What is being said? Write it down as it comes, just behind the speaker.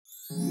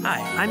Hi,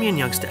 I'm Ian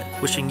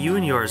Youngstedt, wishing you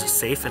and yours a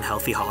safe and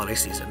healthy holiday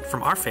season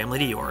from our family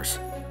to yours.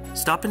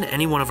 Stop into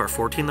any one of our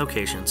 14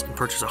 locations and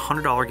purchase a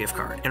 $100 gift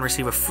card and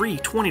receive a free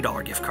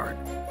 $20 gift card.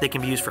 They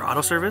can be used for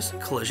auto service,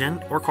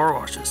 collision, or car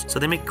washes, so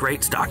they make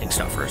great stocking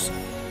stuffers.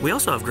 We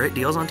also have great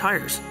deals on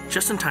tires,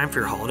 just in time for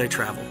your holiday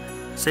travel.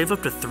 Save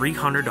up to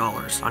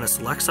 $300 on a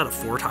select set of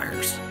 4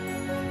 tires.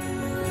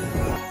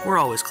 We're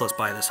always close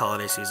by this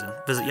holiday season.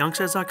 Visit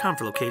youngstedts.com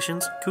for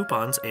locations,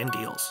 coupons, and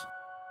deals.